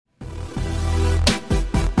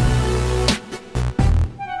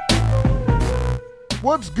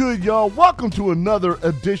What's good, y'all? Welcome to another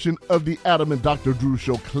edition of the Adam and Dr. Drew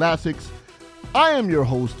Show Classics. I am your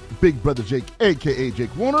host, Big Brother Jake, a.k.a.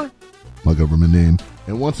 Jake Warner, my government name.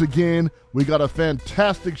 And once again, we got a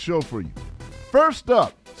fantastic show for you. First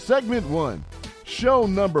up, segment 1, show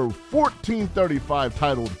number 1435,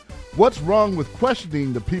 titled, What's Wrong with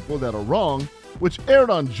Questioning the People That Are Wrong, which aired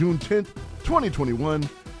on June 10th, 2021.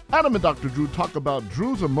 Adam and Dr. Drew talk about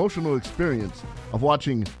Drew's emotional experience of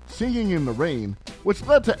watching Singing in the Rain, which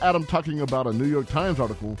led to Adam talking about a New York Times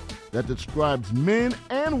article that describes men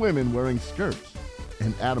and women wearing skirts.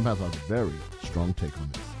 And Adam has a very strong take on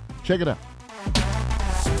this. Check it out.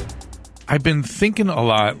 I've been thinking a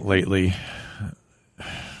lot lately.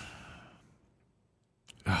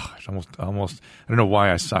 Almost. I don't know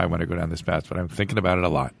why I sigh when I go down this path, but I'm thinking about it a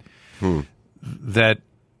lot.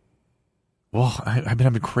 I've been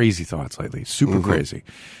having crazy thoughts lately, super crazy.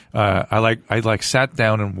 I sat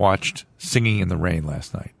down and watched Singing in the Rain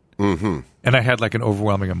last night, and I had like an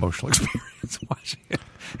overwhelming emotional experience watching it.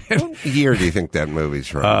 What year do you think that movie's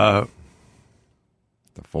from?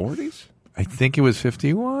 The 40s? I think it was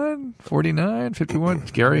 51, 49, 51.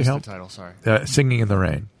 Gary, help. The title, sorry. Singing in the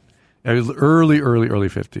Rain. It was early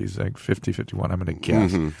 50s, like 50, 51, I'm going to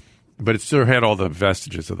guess. But it still had all the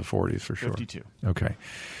vestiges of the 40s for sure. 52. Okay.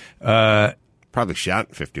 Probably shot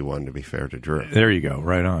in 51, to be fair to Drew. There you go.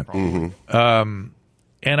 Right on.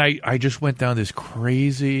 And I just went down this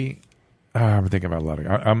crazy. I'm thinking about a lot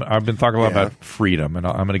of. I've been talking a lot about freedom, and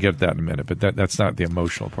I'm going to get to that in a minute. But that's not the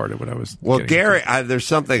emotional part of what I was. Well, Gary, there's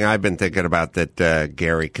something I've been thinking about that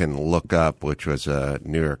Gary can look up, which was a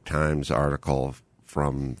New York Times article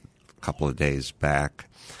from a couple of days back,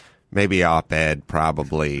 maybe op-ed,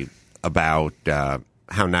 probably about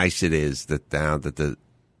how nice it is that now that the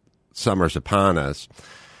summer's upon us.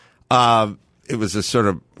 It was a sort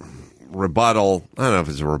of rebuttal. I don't know if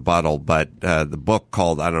it's a rebuttal, but the book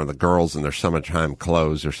called, I don't know, The Girls in Their Summertime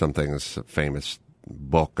Clothes or something. It's a famous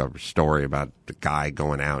book or story about the guy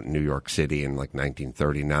going out in New York City in like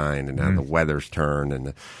 1939, and now the weather's turned and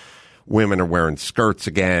the women are wearing skirts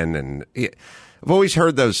again. And I've always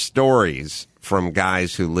heard those stories from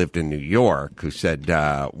guys who lived in New York who said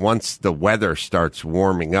once the weather starts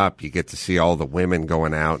warming up, you get to see all the women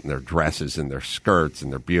going out in their dresses and their skirts,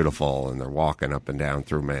 and they're beautiful, and they're walking up and down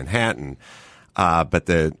through Manhattan. But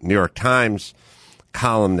the New York Times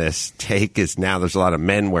columnist take is now there's a lot of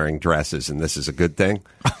men wearing dresses, and this is a good thing,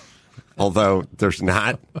 although there's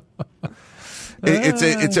not.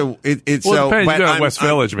 It's well, it depends. You go to West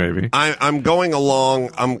Village, maybe. I'm going along.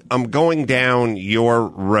 I'm going down your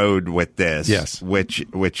road with this. Yes.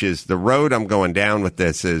 Which is the road I'm going down with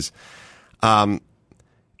this is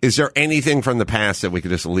there anything from the past that we could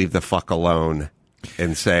just leave the fuck alone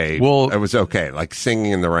and say, well, it was okay, like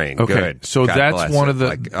Singing in the Rain. Okay. Good. So God that's one it. of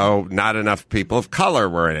the not enough people of color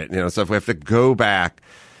were in it. So if we have to go back,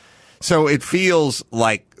 so it feels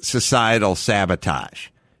like societal sabotage.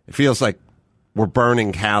 It feels like we're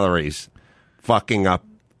burning calories, fucking up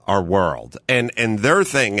our world. And their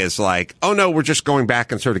thing is like, oh, no, we're just going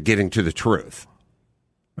back and sort of getting to the truth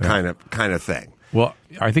kind of thing. Well,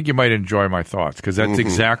 I think you might enjoy my thoughts because that's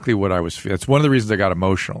exactly what I was feeling. That's one of the reasons I got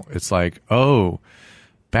emotional. It's like, oh,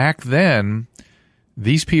 back then,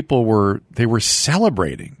 these people were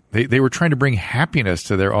celebrating. They were trying to bring happiness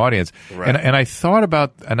to their audience. Right. And I thought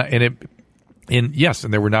about, and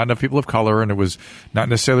there were not enough people of color, and it was not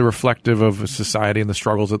necessarily reflective of society and the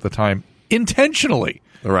struggles at the time intentionally.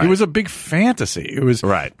 Right. It was a big fantasy. It was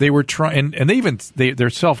right. They were trying, and they're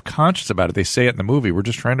self-conscious about it. They say it in the movie. We're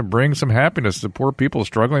just trying to bring some happiness to poor people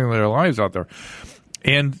struggling in their lives out there.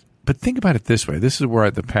 But think about it this way. This is where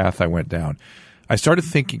the path I went down. I started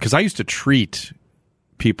thinking, because I used to treat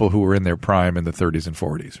people who were in their prime in the 30s and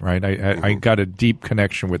 40s, right? I got a deep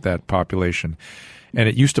connection with that population. And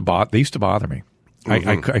they used to bother me.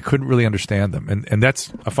 I couldn't really understand them. And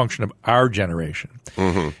that's a function of our generation.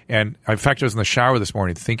 And in fact, I was in the shower this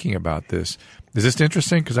morning thinking about this. Is this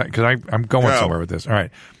interesting? Because I'm going somewhere with this. All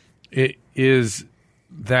right. It is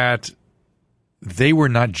that they were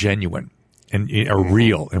not genuine and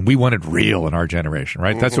real, and we wanted real in our generation,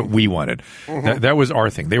 right? That's what we wanted. That was our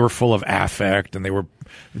thing. They were full of affect, and they were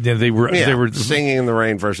Singing in the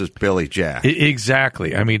Rain versus Billy Jack.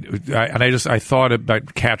 Exactly. I mean, I thought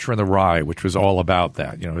about Catcher in the Rye, which was all about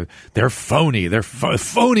that. They're phony.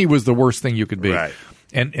 Phony was the worst thing you could be. Right.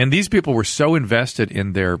 And these people were so invested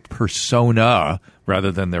in their persona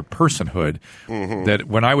rather than their personhood that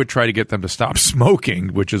when I would try to get them to stop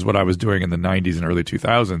smoking, which is what I was doing in the 90s and early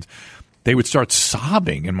 2000s, they would start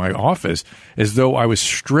sobbing in my office as though I was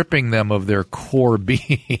stripping them of their core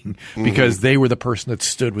being because they were the person that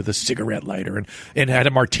stood with a cigarette lighter and had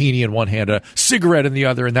a martini in one hand, a cigarette in the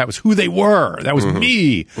other, and that was who they were. That was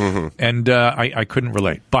me. And I couldn't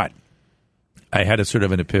relate. But I had a sort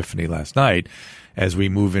of an epiphany last night as we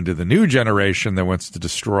move into the new generation that wants to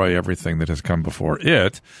destroy everything that has come before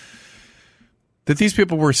it, that these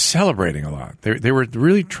people were celebrating a lot. They were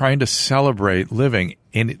really trying to celebrate living,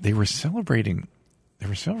 and they were celebrating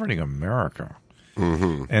America.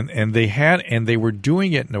 And they were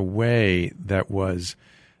doing it in a way that was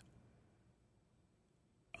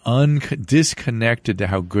disconnected to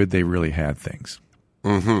how good they really had things.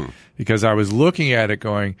 Because I was looking at it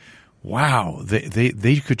going, wow,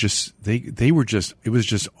 they could just they were just, it was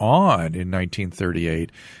just on in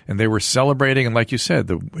 1938, and they were celebrating. And like you said,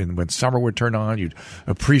 when summer would turn on, you'd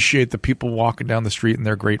appreciate the people walking down the street in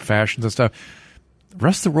their great fashions and stuff. The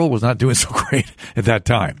rest of the world was not doing so great at that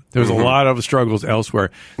time. There was a lot of struggles elsewhere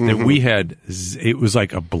that we had. It was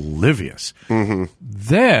like oblivious.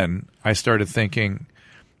 Then I started thinking,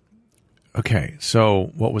 okay, so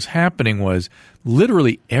what was happening was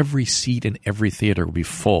literally every seat in every theater would be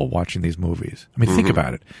full watching these movies. I mean, think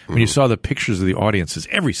about it. When you saw the pictures of the audiences,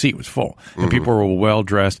 every seat was full. And people were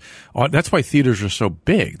well-dressed. That's why theaters are so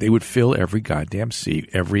big. They would fill every goddamn seat,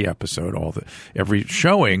 every episode, every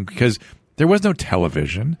showing, because there was no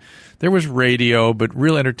television. There was radio, but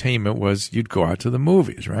real entertainment was you'd go out to the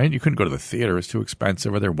movies, right? You couldn't go to the theater. It was too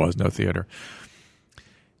expensive, or there was no theater.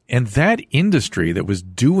 And that industry that was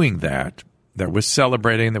doing that was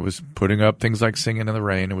celebrating, that was putting up things like Singing in the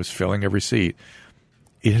Rain, it was filling every seat,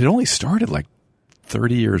 it had only started like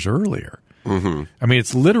 30 years earlier. I mean,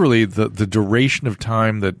 it's literally the duration of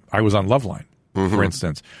time that I was on Loveline, for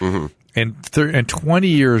instance. And 20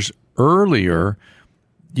 years earlier,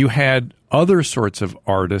 you had other sorts of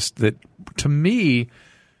artists that, to me,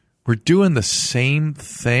 were doing the same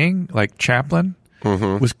thing, like Chaplin.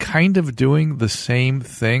 Was kind of doing the same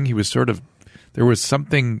thing. He was sort of, there was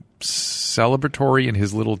something celebratory in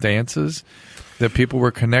his little dances that people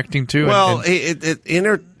were connecting to. Well,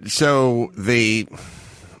 so the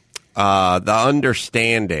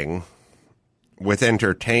understanding with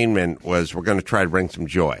entertainment was we're going to try to bring some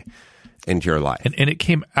joy into your life. And it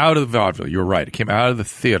came out of the vaudeville. You're right. It came out of the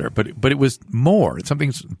theater, but it was more.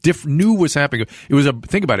 Something different, new was happening.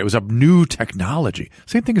 Think about it. It was a new technology.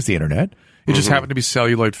 Same thing as the internet. It just happened to be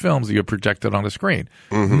celluloid films that you projected on the screen.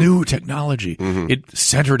 New technology. It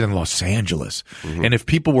centered in Los Angeles. And if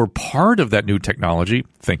people were part of that new technology,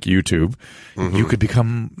 think YouTube, you could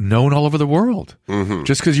become known all over the world.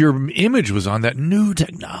 Just because your image was on that new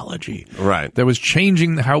technology. Right. That was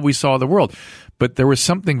changing how we saw the world. But there was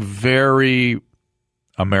something very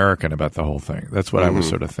American about the whole thing. That's what I was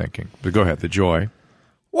sort of thinking. But go ahead, the joy.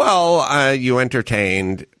 Well, you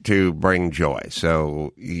entertained to bring joy.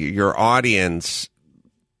 So your audience,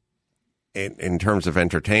 in terms of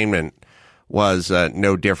entertainment, was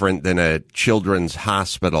no different than a children's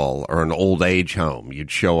hospital or an old age home. You'd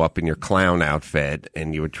show up in your clown outfit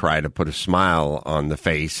and you would try to put a smile on the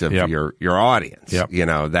face of your audience. You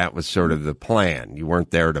know, that was sort of the plan. You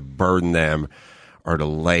weren't there to burden them or to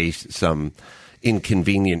lay some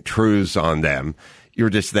inconvenient truths on them. You were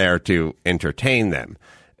just there to entertain them.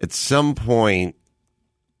 At some point,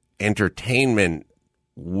 entertainment,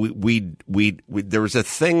 there was a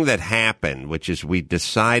thing that happened, which is we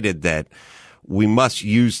decided that we must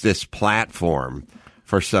use this platform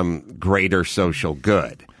for some greater social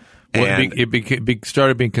good. Well, and it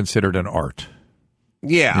started being considered an art.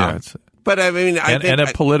 Yeah. But I mean, and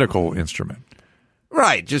a political instrument.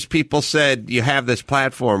 Right. Just people said, you have this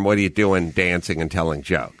platform. What are you doing dancing and telling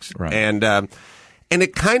jokes? Right. And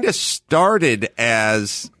it kind of started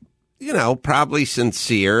as, you know, probably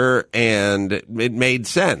sincere, and it made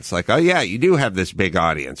sense. Like, oh, yeah, you do have this big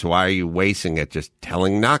audience. Why are you wasting it just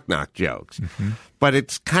telling knock-knock jokes? But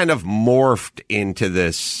it's kind of morphed into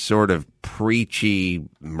this sort of preachy,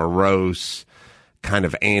 morose, kind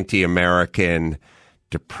of anti-American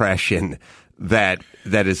depression that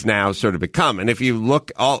is now sort of become. And if you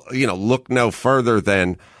look no further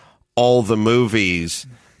than all the movies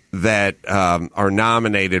that are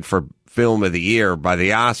nominated for Film of the Year by the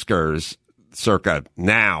Oscars circa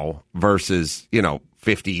now versus,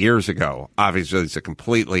 50 years ago. Obviously,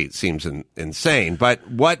 it seems insane. But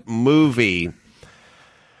what movies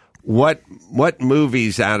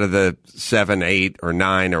out of the 7, 8, or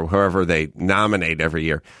 9, or whoever they nominate every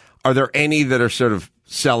year, are there any that are sort of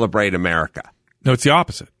celebrate America? No, it's the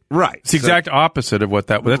opposite. Right. It's the exact opposite of what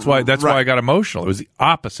that's why I got emotional. It was the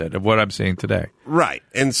opposite of what I'm seeing today. Right.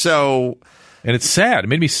 And so, and it's sad. It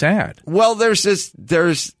made me sad. Well,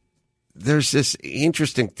 there's there's this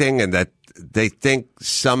interesting thing in that they think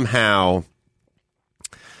somehow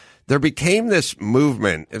there became this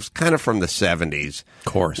movement. It was kind of from the 70s.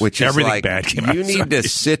 Of course. Which is everything like, bad came out you of the need to 70s.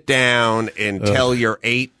 sit down and tell your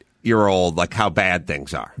 8-year-old like how bad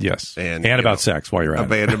things are. Yes. And about sex while you're at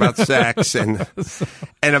it. And about sex and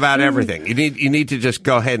about everything. You need to just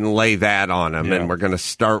go ahead and lay that on them, and we're going to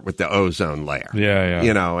start with the ozone layer. Yeah.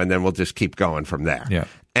 And then we'll just keep going from there. Yeah.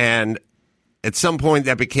 And at some point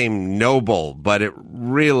that became noble, but it's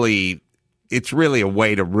really a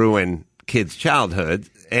way to ruin kids' childhood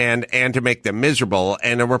and to make them miserable.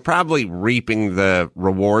 And we're probably reaping the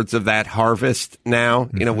rewards of that harvest now.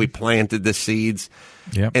 Mm-hmm. We planted the seeds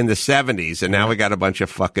in the 70s, and now we got a bunch of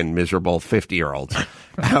fucking miserable 50-year-olds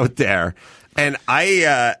out there. And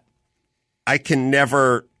I can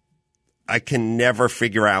never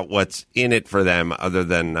figure out what's in it for them other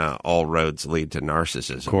than all roads lead to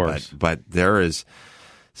narcissism. Of course. But there is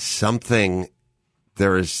something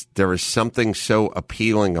so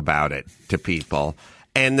appealing about it to people,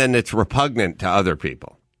 and then it's repugnant to other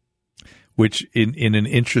people. Which, in an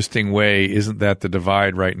interesting way, isn't that the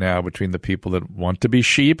divide right now between the people that want to be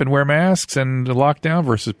sheep and wear masks and lock down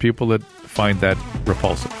versus people that find that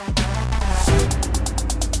repulsive?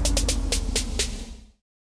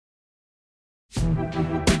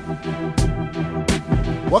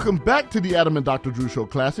 Welcome back to the Adam and Dr. Drew Show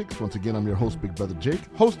Classics. Once again, I'm your host, Big Brother Jake,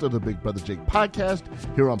 host of the Big Brother Jake podcast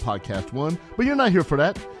here on Podcast One. But you're not here for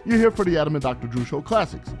that. You're here for the Adam and Dr. Drew Show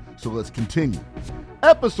Classics. So let's continue.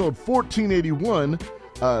 Episode 1481,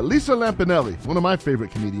 Lisa Lampanelli, one of my favorite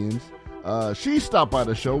comedians, she stopped by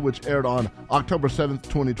the show, which aired on October 7th,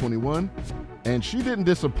 2021. And she didn't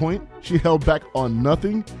disappoint. She held back on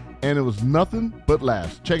nothing, and it was nothing but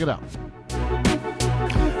laughs. Check it out.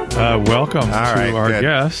 Welcome to our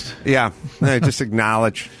guest. Yeah, just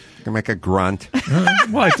acknowledge. Can make a grunt.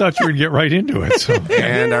 Well, I thought you were going to get right into it. So.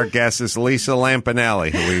 And our guest is Lisa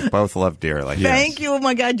Lampanelli, who we both love dearly. Yes. Thank you. Oh,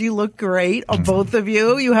 my God, you look great, both of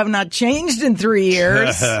you. You have not changed in 3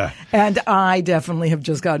 years. And I definitely have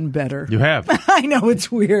just gotten better. You have. I know,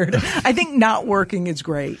 it's weird. I think not working is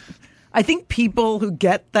great. I think people who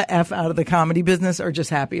get the F out of the comedy business are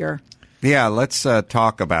just happier. Yeah, let's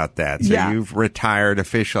talk about that. So Yeah. you've retired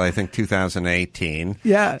officially, I think, 2018.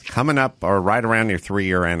 Yeah. Coming up, or right around your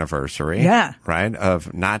 3-year anniversary. Yeah. Right,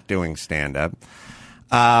 of not doing stand-up.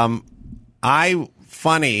 I'll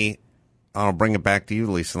bring it back to you,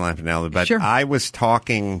 Lisa Lampanelli, but Sure. I was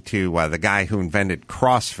talking to the guy who invented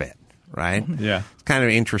CrossFit, right? Yeah. Kind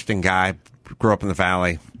of an interesting guy. Grew up in the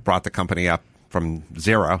Valley, brought the company up from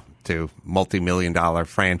zero to multi-million-dollar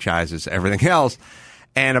franchises, everything else.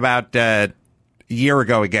 And about a year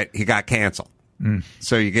ago, he got canceled.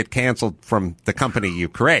 So you get canceled from the company you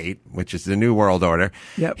create, which is the New World Order.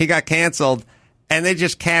 Yep. He got canceled, and they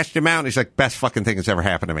just cashed him out. And he's like, best fucking thing that's ever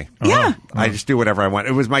happened to me. Yeah. I just do whatever I want.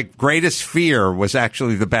 It was my greatest fear was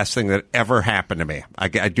actually the best thing that ever happened to me. I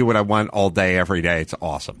do what I want all day, every day. It's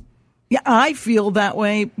awesome. Yeah, I feel that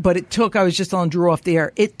way, but I was just telling Drew off the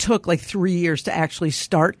air, it took like 3 years to actually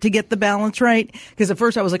start to get the balance right. Because at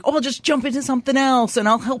first I was like, I'll just jump into something else and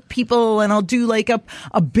I'll help people and I'll do like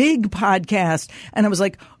a big podcast. And I was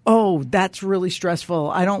like, oh, that's really stressful.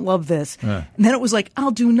 I don't love this. And then it was like,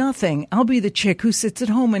 I'll do nothing. I'll be the chick who sits at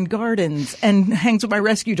home and gardens and hangs with my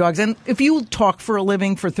rescue dogs. And if you talk for a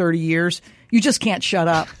living for 30 years, you just can't shut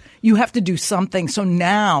up. You have to do something. So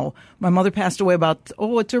now my mother passed away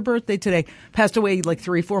it's her birthday today, passed away like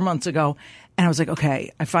 3-4 months ago. And I was like,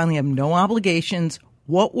 okay, I finally have no obligations.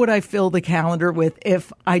 What would I fill the calendar with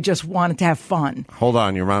if I just wanted to have fun? Hold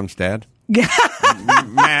on, your mom's dead? Yeah.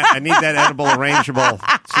 Matt, I need that edible arrangeable.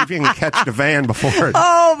 See if you can catch the van before.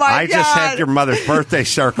 Oh, my God. I just had your mother's birthday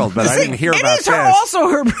circled, but I didn't hear about this. It is also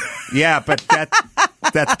her. Yeah, but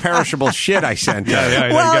that's perishable shit I sent her.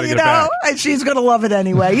 Yeah, Well, you know, and she's going to love it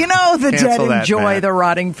anyway. The dead Cancel that, enjoy Matt. the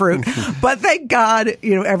rotting fruit. But thank God,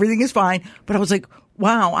 everything is fine. But I was like,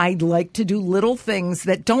 wow, I'd like to do little things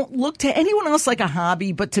that don't look to anyone else like a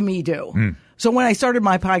hobby, but to me do. So when I started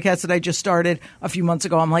my podcast that I just started a few months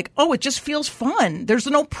ago, I'm like, oh, it just feels fun. There's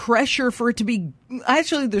no pressure for it to be –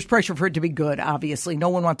 actually, there's pressure for it to be good, obviously. No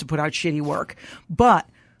one wants to put out shitty work. But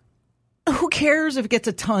who cares if it gets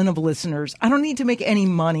a ton of listeners? I don't need to make any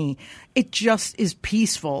money. It just is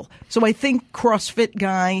peaceful. So I think CrossFit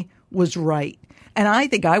guy was right. And I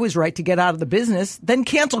think I was right to get out of the business. Then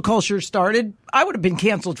cancel culture started. I would have been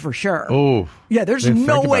canceled for sure. Oh. Yeah, there's Didn't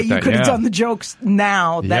no think way about you that, could have yeah. done the jokes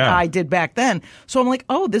now that Yeah. I did back then. So I'm like,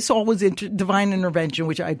 oh, this all was divine intervention,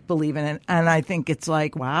 which I believe in. And I think it's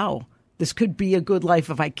like, wow, this could be a good life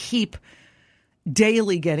if I keep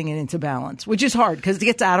daily getting it into balance, which is hard because it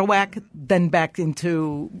gets out of whack, then back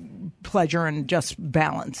into pleasure and just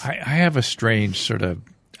balance. I have a strange sort of.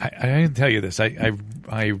 I didn't tell you this.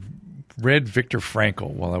 I read Viktor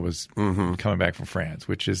Frankl while I was coming back from France,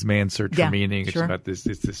 which is Man's Search for Meaning. It's about this.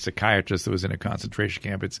 It's this psychiatrist that was in a concentration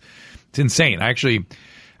camp. It's insane. I actually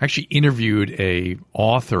interviewed a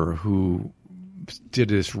author who did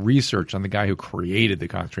this research on the guy who created the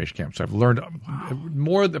concentration camp. So I've learned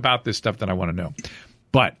more about this stuff than I want to know.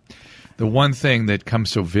 But the one thing that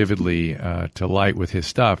comes so vividly to light with his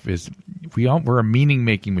stuff is we're a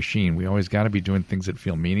meaning-making machine. We always got to be doing things that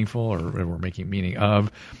feel meaningful or we're making meaning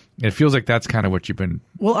of. And it feels like that's kind of what you've been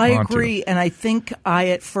Well, I onto. agree. And I think I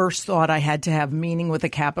at first thought I had to have meaning with a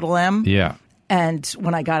capital M. Yeah. And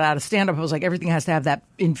when I got out of stand-up, I was like, everything has to have that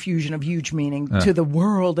infusion of huge meaning to the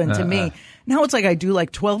world and to me. Now it's like I do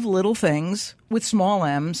like 12 little things with small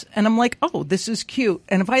M's, and I'm like, oh, this is cute.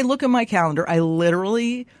 And if I look at my calendar, I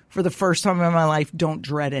literally, for the first time in my life, don't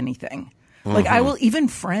dread anything. Like I will, even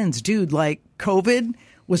friends, dude, like COVID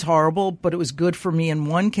was horrible, but it was good for me. In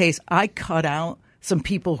one case, I cut out some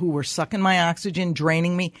people who were sucking my oxygen,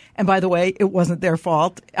 draining me. And by the way, it wasn't their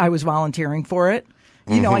fault. I was volunteering for it.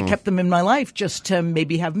 You know, I kept them in my life just to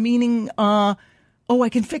maybe have meaning. I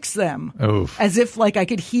can fix them. Oof. As if like I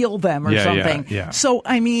could heal them or something. Yeah. So,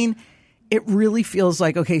 I mean, it really feels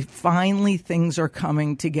like, okay, finally things are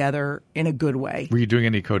coming together in a good way. Were you doing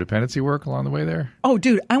any codependency work along the way there? Oh,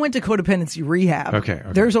 dude, I went to codependency rehab. Okay.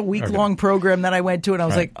 There's a week-long program that I went to, and I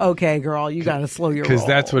was like, okay, girl, you got to slow your roll. Because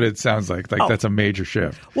that's what it sounds like. Like that's a major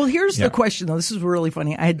shift. Well, here's the question, though. This is really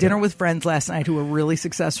funny. I had dinner with friends last night who were really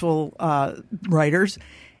successful writers,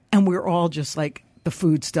 and we were all just like, the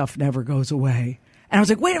food stuff never goes away. And I was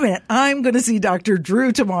like, wait a minute, I'm going to see Dr.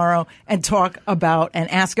 Drew tomorrow and talk about and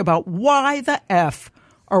ask about why the F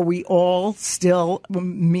are we all still,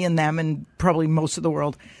 me and them and probably most of the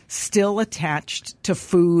world, still attached to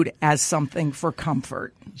food as something for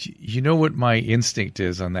comfort? You know what my instinct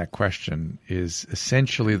is on that question is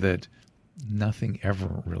essentially that nothing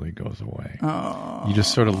ever really goes away. Oh. You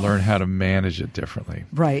just sort of learn how to manage it differently.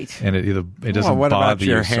 Right. And it doesn't Well, what bother about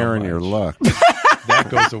your you hair so and much. your look?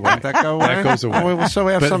 That goes away. That go away? That goes away. Oh, well, so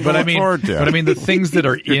we have something to look forward to. But I mean, the things that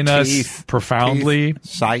are in us teeth, profoundly,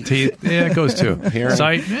 sight. teeth, it goes too. Hearing.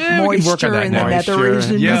 Sight, we can work on Moisture that in the now. nether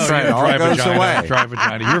regions. Yeah, That's right. yeah, All dry goes vagina, away. dry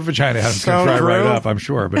vagina. Your vagina is So going to dry right true. up, I'm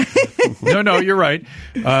sure. But no, you're right.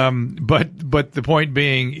 But the point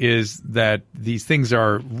being is that these things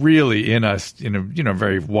are really in us in a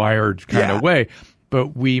very wired kind of way,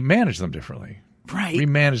 but we manage them differently. Right. We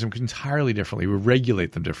manage them entirely differently. We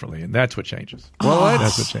regulate them differently, and that's what changes. Well,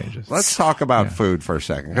 that's what changes. Let's talk about food for a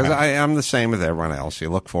second, because I'm the same with everyone else. You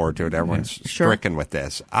look forward to it. Everyone's stricken with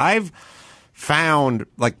this. I've found,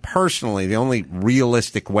 like personally, the only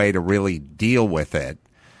realistic way to really deal with it,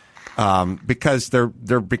 because there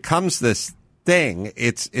becomes this thing.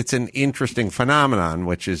 It's an interesting phenomenon,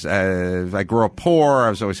 which is I grew up poor. I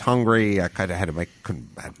was always hungry. I kind of had to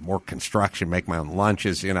had more construction, make my own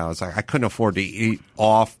lunches. You know, it's like I couldn't afford to eat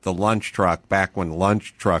off the lunch truck back when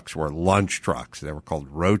lunch trucks were lunch trucks. They were called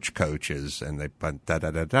roach coaches, and they went da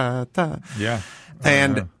da da da da. Yeah,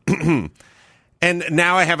 and. And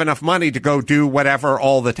now I have enough money to go do whatever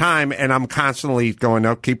all the time, and I'm constantly going,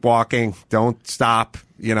 no, keep walking, don't stop,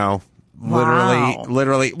 you know.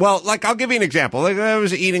 Literally. Well, like, I'll give you an example. Like, I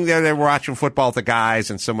was eating there. They were watching football with the guys,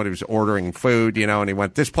 and somebody was ordering food, you know, and he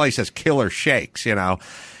went, this place has killer shakes, you know.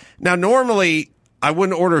 Now, normally, I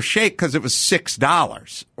wouldn't order a shake because it was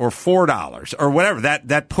 $6 or $4 or whatever.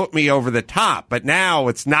 That put me over the top. But now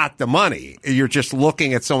it's not the money. You're just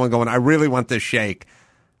looking at someone going, I really want this shake.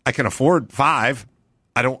 I can afford 5.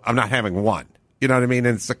 I'm not having 1. You know what I mean?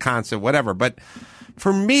 And it's the constant whatever. But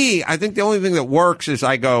for me, I think the only thing that works is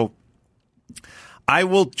I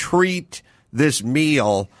will treat this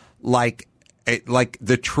meal like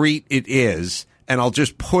the treat it is, and I'll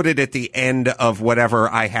just put it at the end of whatever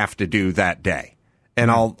I have to do that day. And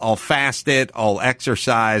I'll fast it, I'll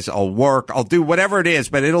exercise, I'll work, I'll do whatever it is,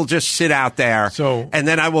 but it'll just sit out there. And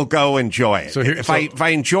then I will go enjoy it. If I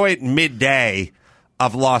enjoy it midday,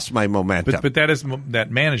 I've lost my momentum. But that is that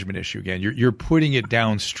management issue again. You're putting it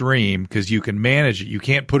downstream because you can manage it. You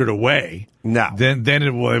can't put it away. No. Then it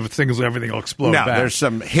will. Everything will explode. No, back. there's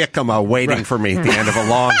some jicama waiting for me at the end of a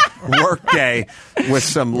long work day with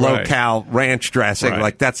some low-cal ranch dressing. Right.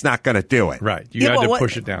 Like, that's not going to do it. Right. You had to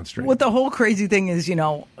push it downstream. What the whole crazy thing is, you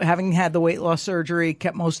know, having had the weight loss surgery,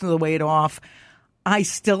 kept most of the weight off, I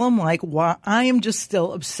still am like, I am just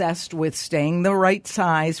still obsessed with staying the right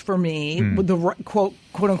size for me, with the quote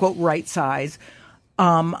unquote right size.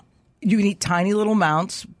 you can eat tiny little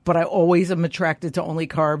amounts, but I always am attracted to only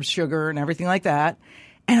carbs, sugar, and everything like that.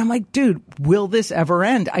 And I'm like, dude, will this ever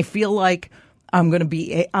end? I feel like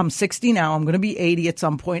I'm 60 now. I'm going to be 80 at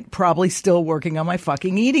some point, probably still working on my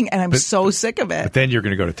fucking eating. And I'm so sick of it. But then you're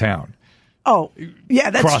going to go to town. Oh, yeah,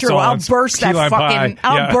 that's true. I'll burst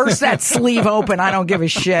that burst that sleeve open. I don't give a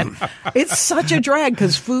shit. It's such a drag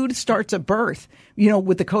because food starts at birth. You know,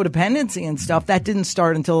 with the codependency and stuff, that didn't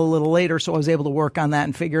start until a little later, so I was able to work on that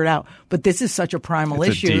and figure it out. But this is such a primal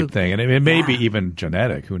issue. It's a deep thing, and it may be even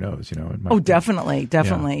genetic. Who knows? You know. It might definitely.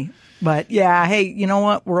 Yeah. But yeah, hey, you know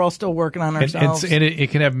what? We're all still working on ourselves. And it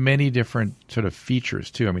can have many different sort of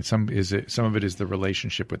features too. I mean, some of it is the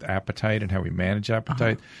relationship with appetite and how we manage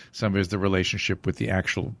appetite. Some of it is the relationship with the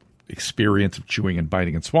actual experience of chewing and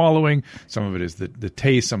biting and swallowing. Some of it is the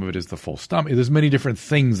taste. Some of it is the full stomach. There's many different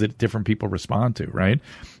things that different people respond to, right?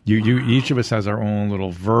 Each of us has our own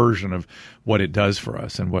little version of what it does for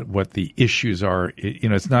us and what the issues are.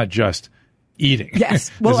 It's not just eating.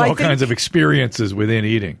 Yes. Well, there's all kinds of experiences within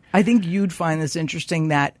eating. I think you'd find this interesting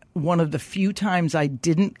that one of the few times I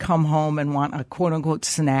didn't come home and want a quote unquote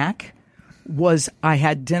snack was I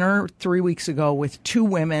had dinner 3 weeks ago with two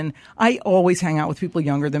women. I always hang out with people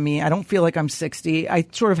younger than me. I don't feel like I'm 60. I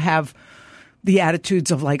sort of have the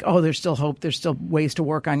attitudes of like, oh, there's still hope. There's still ways to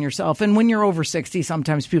work on yourself. And when you're over 60,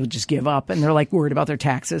 sometimes people just give up and they're like worried about their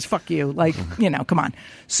taxes. Fuck you. Like, come on.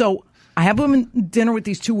 So I have dinner with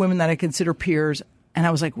these two women that I consider peers. And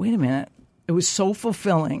I was like, wait a minute. It was so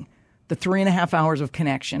fulfilling. The 3.5 hours of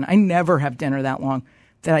connection. I never have dinner that long.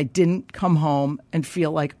 That I didn't come home and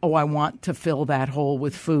feel like, oh, I want to fill that hole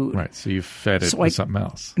with food. Right. So you fed it with something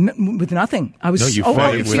else. With nothing. I was. You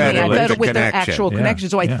fed it with the actual connection.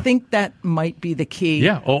 So I think that might be the key.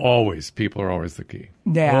 Yeah. Always. People are always the key.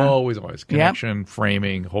 Yeah. Always. Connection,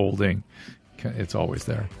 framing, holding. It's always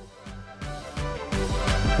there.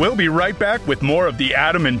 We'll be right back with more of the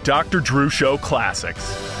Adam and Dr. Drew Show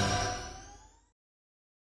Classics.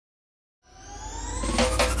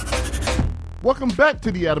 Welcome back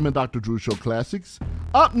to the Adam and Dr. Drew Show Classics.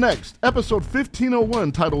 Up next, episode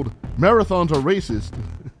 1501, titled Marathons Are Racist,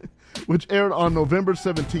 which aired on November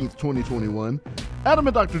 17th, 2021. Adam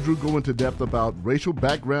and Dr. Drew go into depth about racial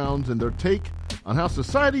backgrounds and their take on how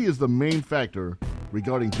society is the main factor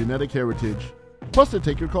regarding genetic heritage. Plus, they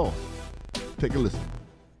take your calls. Take a listen.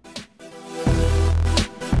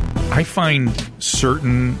 I find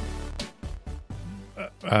certain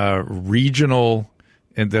regional,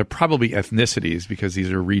 and they're probably ethnicities because these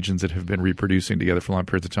are regions that have been reproducing together for long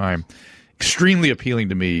periods of time, extremely appealing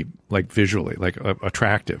to me, like visually, like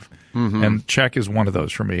attractive. Mm-hmm. And Czech is one of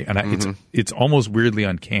those for me, and it's almost weirdly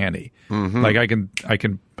uncanny. Mm-hmm. Like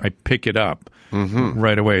I pick it up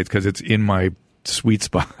right away. It's because it's in my sweet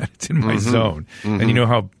spot. It's in my zone, and you know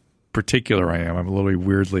how particular I am. I'm a little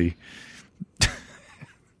weirdly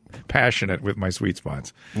passionate with my sweet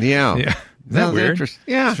spots. Yeah. Isn't that weird?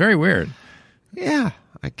 Yeah, it's very weird. Yeah,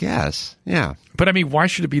 I guess. Yeah. But I mean, why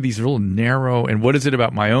should it be these real narrow, and what is it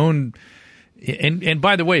about my own? And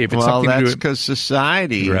by the way, if it's something to do that's because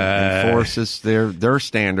society enforces their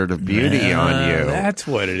standard of beauty on you. That's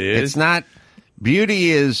what it is. It's not,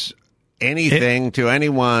 beauty is anything to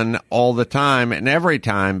anyone all the time and every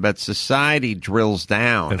time, but society drills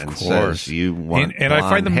down and says you want and I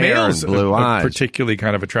find the males blue eyes. Particularly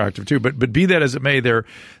kind of attractive too. But be that as it may,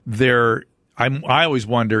 I always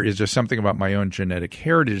wonder, is there something about my own genetic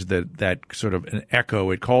heritage that sort of an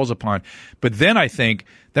echo it calls upon? But then I think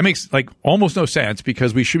that makes like almost no sense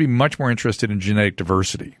because we should be much more interested in genetic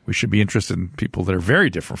diversity. We should be interested in people that are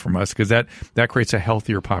very different from us because that creates a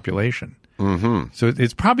healthier population. Mm-hmm. So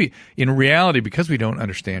it's probably, in reality, because we don't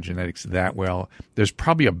understand genetics that well, there's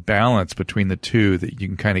probably a balance between the two that you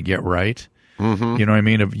can kind of get right. Mm-hmm. You know what I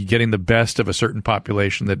mean? Of getting the best of a certain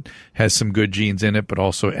population that has some good genes in it, but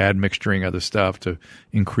also add mixturing other stuff to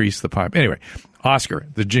increase the pop. Anyway, Oscar,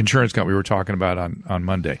 the insurance company we were talking about on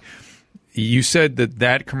Monday, you said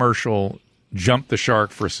that commercial jumped the shark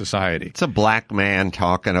for society. It's a black man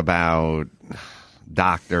talking about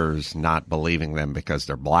doctors not believing them because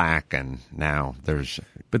they're black, and now there's...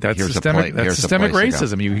 But that's systemic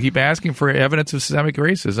racism. You keep asking for evidence of systemic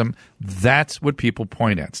racism. That's what people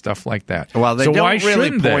point at, stuff like that. Well, they don't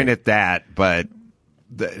really point at that, but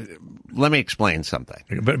let me explain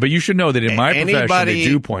something. But you should know that in my profession, they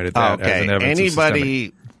do point at that as an evidence of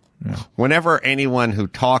systemic. Whenever anyone who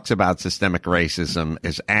talks about systemic racism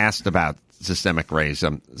is asked about systemic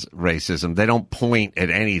racism, they don't point at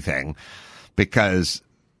anything because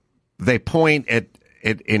they point at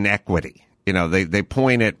inequity. You know, they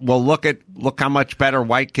point at, well, look how much better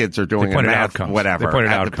white kids are doing in math, whatever. They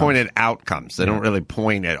point at outcomes. They don't really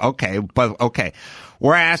point at, okay.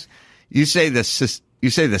 We're asked, You say the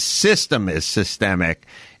system is systemic,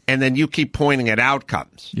 and then you keep pointing at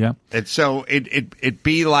outcomes. Yeah. And so it'd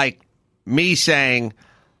be like me saying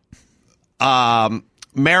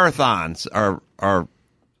marathons are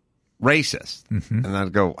racist. Mm-hmm. And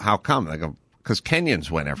I'd go, how come? I go, because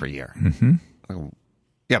Kenyans win every year. Mm-hmm. I go,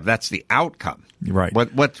 yeah, but that's the outcome. Right.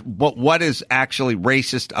 What is actually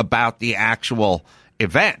racist about the actual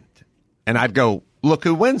event? And I'd go, look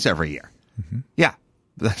who wins every year. Mm-hmm. Yeah,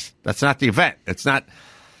 that's not the event. It's not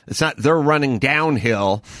they're running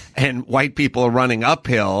downhill and white people are running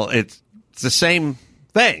uphill. It's the same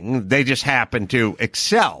thing. They just happen to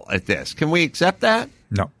excel at this. Can we accept that?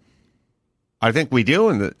 No. I think we do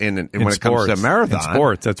when it comes to marathon. In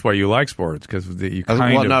sports, that's why you like sports, because you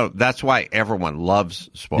no, that's why everyone loves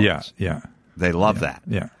sports. Yeah. They love that.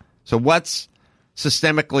 Yeah. So what's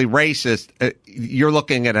systemically racist? You're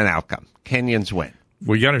looking at an outcome. Kenyans win.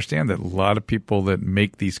 Well, you understand that a lot of people that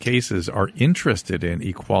make these cases are interested in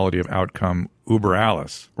equality of outcome uber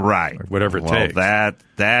alles. Right. Like whatever it takes.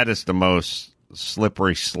 That is the most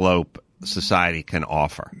slippery slope society can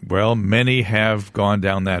offer. Well, many have gone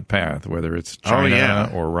down that path, whether it's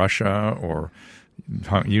China or Russia or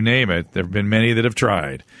you name it. There have been many that have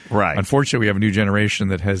tried. Right. Unfortunately, we have a new generation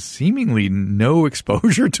that has seemingly no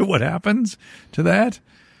exposure to what happens to that.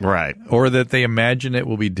 Right. Or that they imagine it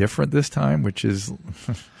will be different this time, which is...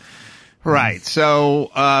 Right. So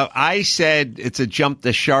I said it's a jump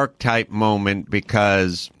the shark type moment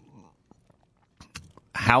because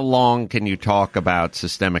how long can you talk about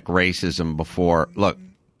systemic racism before... Look,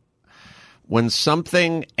 when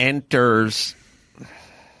something enters...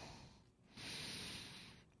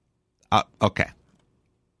 okay.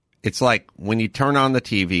 It's like when you turn on the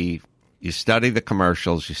TV, you study the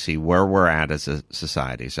commercials, you see where we're at as a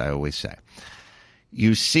society, as I always say.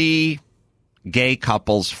 You see gay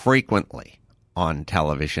couples frequently on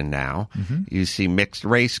television now. Mm-hmm. You see mixed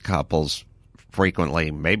race couples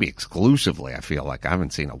frequently, maybe exclusively, I feel like. I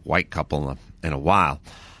haven't seen a white couple in a while.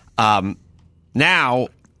 Now,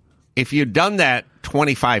 if you'd done that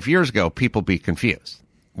 25 years ago, people be confused.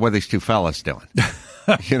 What are these two fellas doing?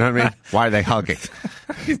 You know what I mean? Why are they hugging?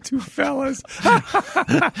 These two fellas.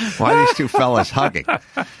 Why are these two fellas hugging?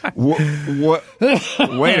 Wait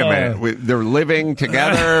a minute. They're living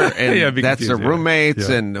together, and that's their roommates,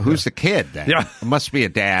 and who's the kid then? Yeah. It must be a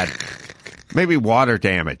dad. Maybe water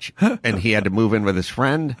damage, and he had to move in with his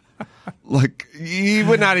friend. Like, you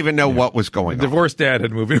would not even know what was going on. Divorced dad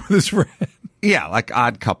had moved in with his friend. Yeah, like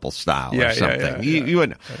Odd Couple style or something. You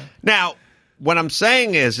wouldn't know. Now, what I'm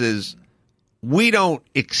saying is we don't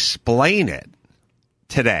explain it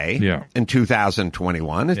today in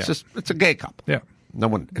 2021. It's just, it's a gay couple. Yeah. No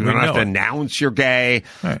one, you don't have to announce you're gay.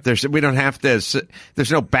 Right. We don't have to,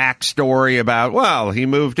 there's no backstory about, well, he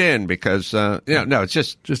moved in because, no, it's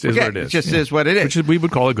just is what it is. It just is what it is. Which we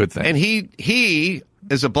would call a good thing. And he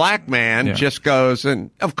as a black man, just goes,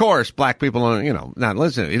 and of course, black people don't, not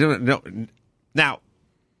listen. He don't know. Now,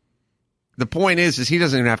 the point is he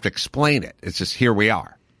doesn't even have to explain it. It's just, here we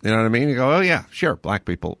are. You know what I mean? You go, oh, yeah, sure, black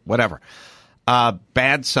people, whatever.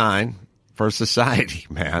 Bad sign for society,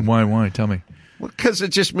 man. Why? Tell me. Because it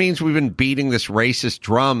just means we've been beating this racist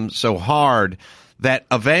drum so hard that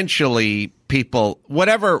eventually people,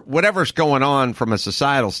 whatever's going on from a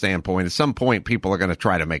societal standpoint, at some point people are going to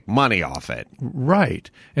try to make money off it. Right.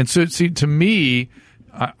 And so, see, to me,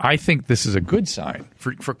 I think this is a good sign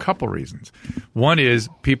for a couple reasons. One is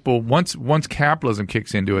people, once capitalism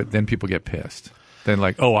kicks into it, then people get pissed. Then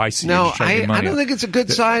like, oh, I see. No, I don't think it's a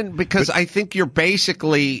good sign because I think you've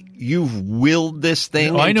willed this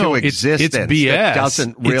thing into existence. It's BS. That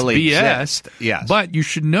doesn't really exist. Yes. But you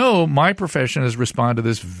should know my profession has responded to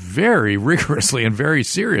this very rigorously and very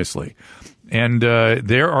seriously. And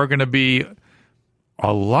there are going to be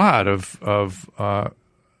a lot of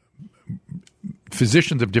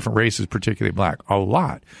physicians of different races, particularly black, a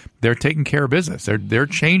lot. They're taking care of business. They're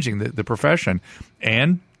changing the profession,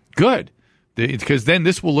 and good. Because then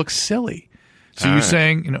this will look silly. So you're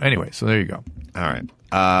saying, anyway, so there you go. All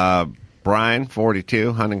right. Brian,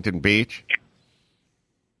 42, Huntington Beach.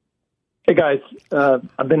 Hey, guys.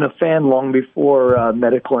 I've been a fan long before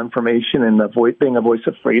medical information, and being a voice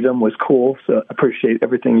of freedom was cool. So I appreciate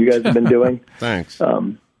everything you guys have been doing. Thanks.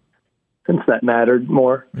 Since that mattered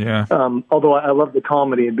more. Yeah. Although I love the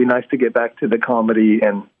comedy, it'd be nice to get back to the comedy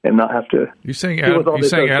and not have to. You saying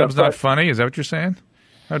Adam's not funny? Is that what you're saying?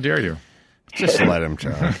 How dare you? Just let him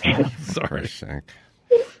talk. Sorry.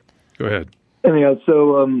 Go ahead. Anyhow,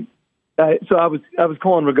 so I was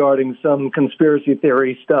calling regarding some conspiracy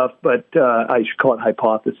theory stuff, but I should call it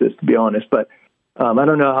hypothesis, to be honest. But I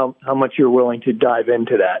don't know how much you're willing to dive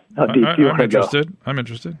into that. How deep you want to go. I'm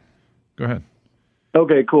interested. Go ahead.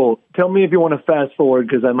 Okay, cool. Tell me if you want to fast forward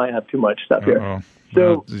because I might have too much stuff here. Uh-oh.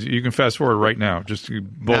 So you can fast forward right now. Just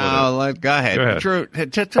bullet it. Go ahead. Go ahead. Drew, Okay.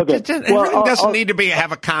 everything doesn't need to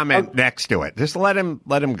have a comment next to it. Just let him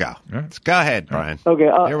go. Right. Go ahead, Brian. Okay.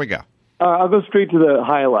 Here we go. I'll go straight to the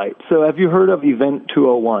highlight. So have you heard of Event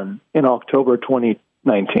 201 in October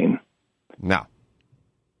 2019? No.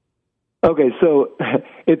 Okay, so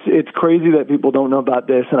it's crazy that people don't know about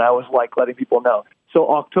this, and I always like letting people know. So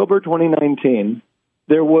October 2019,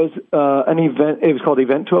 there was an event. It was called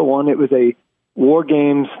Event 201. It was a war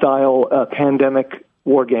game style pandemic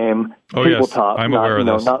war game. Oh, tabletop. yes. I'm aware of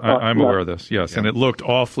this. I'm aware of this, yes. Yeah. And it looked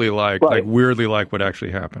awfully like weirdly like what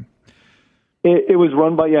actually happened. It was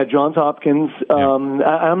run by Johns Hopkins. I'm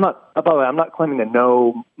not. By the way, I'm not claiming to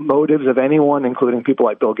know motives of anyone, including people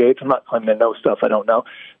like Bill Gates. I'm not claiming to know stuff I don't know.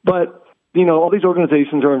 But all these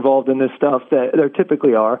organizations are involved in this stuff that they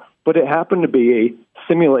typically are. But it happened to be a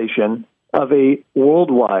simulation of a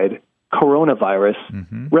worldwide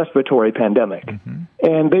coronavirus respiratory pandemic,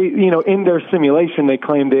 and they, in their simulation, they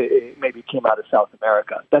claimed it maybe came out of South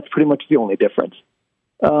America. That's pretty much the only difference.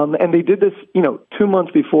 And they did this, 2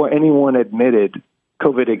 months before anyone admitted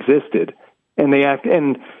COVID existed. And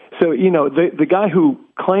so, the guy who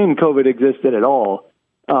claimed COVID existed at all,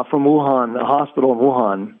 from Wuhan, a hospital in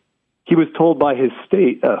Wuhan, he was told by his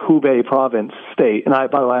state, Hubei province state. And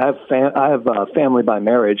by the way, I have family by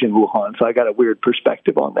marriage in Wuhan, so I got a weird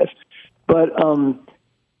perspective on this. But,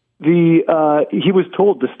 he was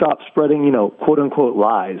told to stop spreading, quote unquote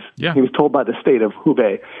lies. Yeah. He was told by the state of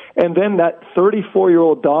Hubei. And then that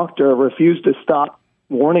 34-year-old doctor refused to stop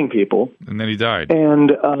warning people. And then he died.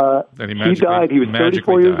 And then he died. He was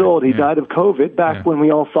 34 years old. He died of COVID back when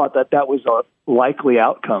we all thought that was a likely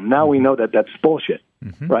outcome. Now we know that that's bullshit,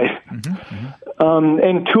 right?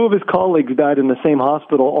 And two of his colleagues died in the same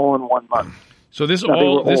hospital all in 1 month. So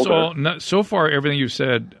so far, everything you've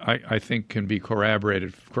said, I think, can be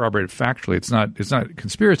corroborated factually. It's not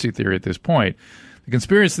conspiracy theory at this point. The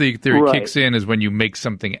conspiracy theory kicks in is when you make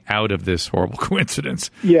something out of this horrible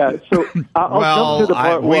coincidence. Yeah. So I'll jump to the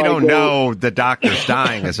part we don't know the doctor's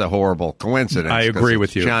dying is a horrible coincidence. I agree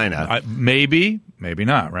with you. China, maybe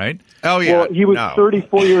not, right? Oh yeah. Well, he was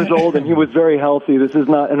 34 years old and he was very healthy. This is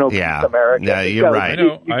not an obese American. Yeah, you're right.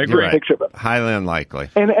 I agree. Highly unlikely.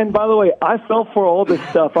 And by the way, I fell for all this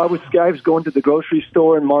stuff. I was going to the grocery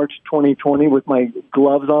store in March 2020 with my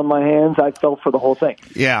gloves on my hands. I fell for the whole thing.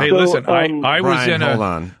 Yeah. Hey, so, listen,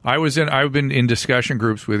 I've been in discussion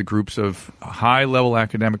groups with groups of high level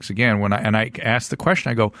academics again. I asked the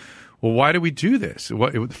question, I go, well, why do we do this?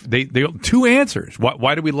 They two answers.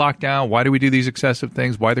 Why do we lock down? Why do we do these excessive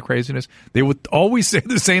things? Why the craziness? They would always say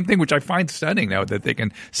the same thing, which I find stunning now that they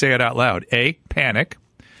can say it out loud. A, panic,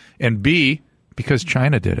 and B, because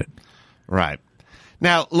China did it. Right.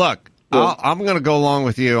 Now, look, I'm going to go along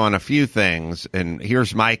with you on a few things, and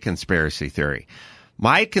here's my conspiracy theory.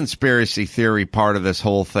 My conspiracy theory part of this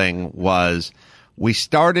whole thing was we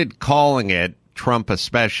started calling it, Trump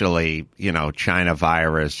especially, China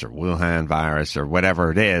virus or Wuhan virus or whatever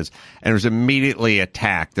it is, and it was immediately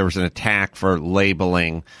attacked. There was an attack for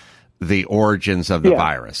labeling the origins of the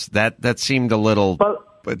virus. That seemed a little,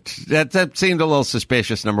 that seemed a little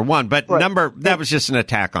suspicious. Number one, but that was just an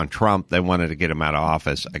attack on Trump. They wanted to get him out of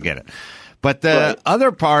office. I get it. But the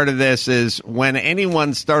other part of this is when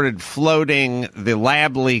anyone started floating the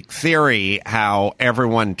lab leak theory, how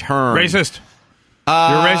everyone turned racist. You're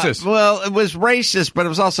racist. Well, it was racist, but it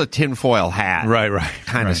was also tinfoil hat,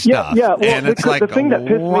 kind of stuff. Yeah. Well, and it's the thing that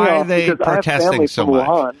pissed me why off are they protesting so much?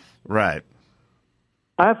 Wuhan. Right.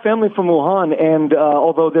 I have family from Wuhan, and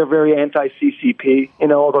although they're very anti-CCP,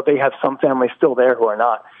 although they have some families still there who are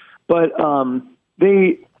not, but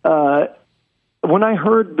when I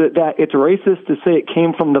heard that it's racist to say it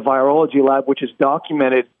came from the virology lab, which is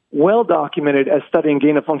well documented as studying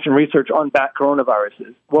gain-of-function research on bat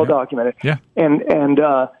coronaviruses, documented. Yeah. And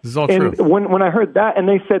this is all true. When I heard that, and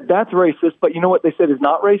they said that's racist, but you know what they said is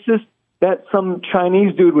not racist? That some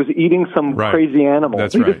Chinese dude was eating some crazy animal.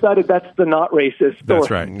 We decided that's the not racist story.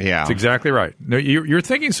 That's right. Yeah. That's exactly right. No, your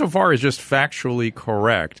thinking so far is just factually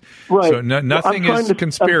correct. Right. So nothing is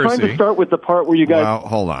conspiracy. I'm trying to start with the part where you guys... Well,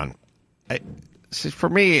 hold on. For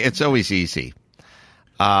me, it's always easy.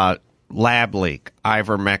 Lab leak,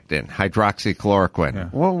 ivermectin, hydroxychloroquine. Yeah.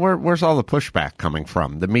 Well, where's all the pushback coming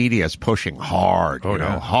from? The media is pushing hard,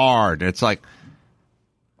 hard. It's like,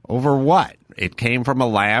 over what? It came from a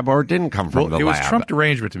lab or it didn't come from the lab? It was Trump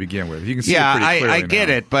derangement to begin with. You can see it pretty clearly I get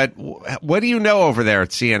it, but what do you know over there at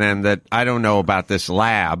CNN that I don't know about this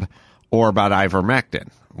lab or about ivermectin?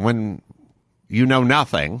 When you know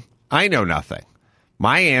nothing, I know nothing.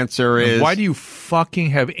 My answer is... Why do you fucking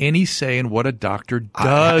have any say in what a doctor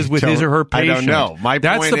does with his or her patient? I don't know.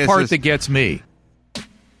 That's the part that gets me.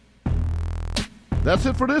 That's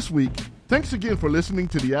it for this week. Thanks again for listening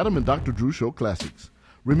to the Adam and Dr. Drew Show Classics.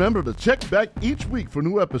 Remember to check back each week for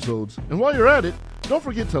new episodes. And while you're at it, don't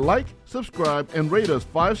forget to like, subscribe, and rate us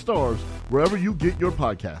 5 stars wherever you get your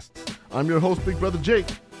podcasts. I'm your host, Big Brother Jake.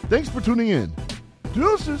 Thanks for tuning in.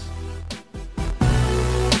 Deuces.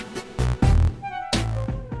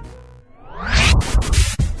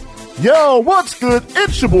 Yo, what's good?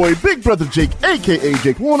 It's your boy, Big Brother Jake, a.k.a.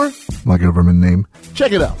 Jake Warner, my government name.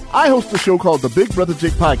 Check it out. I host a show called the Big Brother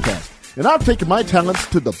Jake Podcast, and I've taken my talents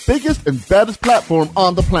to the biggest and baddest platform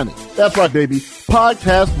on the planet. That's right, baby.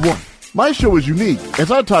 Podcast One. My show is unique as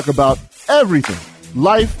I talk about everything.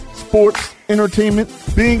 Life, sports, entertainment,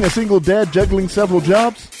 being a single dad juggling several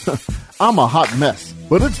jobs. I'm a hot mess,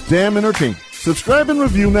 but it's damn entertaining. Subscribe and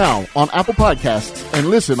review now on Apple Podcasts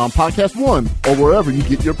and listen on Podcast One or wherever you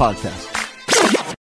get your podcasts.